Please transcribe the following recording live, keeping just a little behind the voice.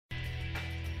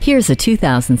Here's a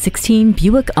 2016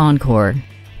 Buick Encore.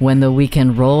 When the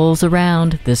weekend rolls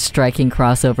around, this striking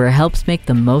crossover helps make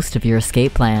the most of your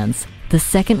escape plans. The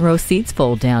second row seats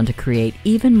fold down to create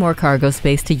even more cargo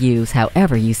space to use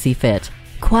however you see fit.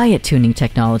 Quiet tuning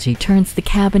technology turns the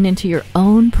cabin into your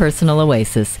own personal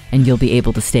oasis, and you'll be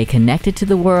able to stay connected to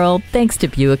the world thanks to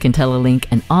Buick IntelliLink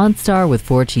and OnStar with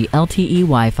 4G LTE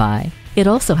Wi-Fi. It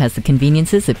also has the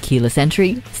conveniences of keyless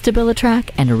entry, StabiliTrak,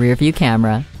 and a rear-view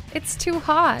camera. It's too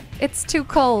hot. It's too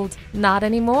cold. Not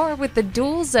anymore with the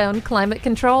dual zone climate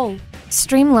control.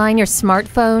 Streamline your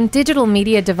smartphone, digital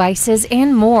media devices,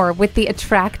 and more with the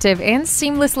attractive and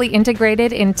seamlessly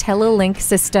integrated IntelliLink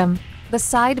system. The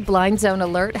side blind zone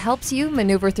alert helps you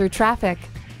maneuver through traffic.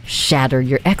 Shatter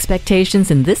your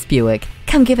expectations in this Buick.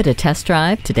 Come give it a test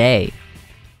drive today.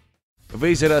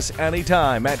 Visit us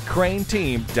anytime at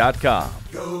crainteam.com.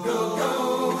 Go, go.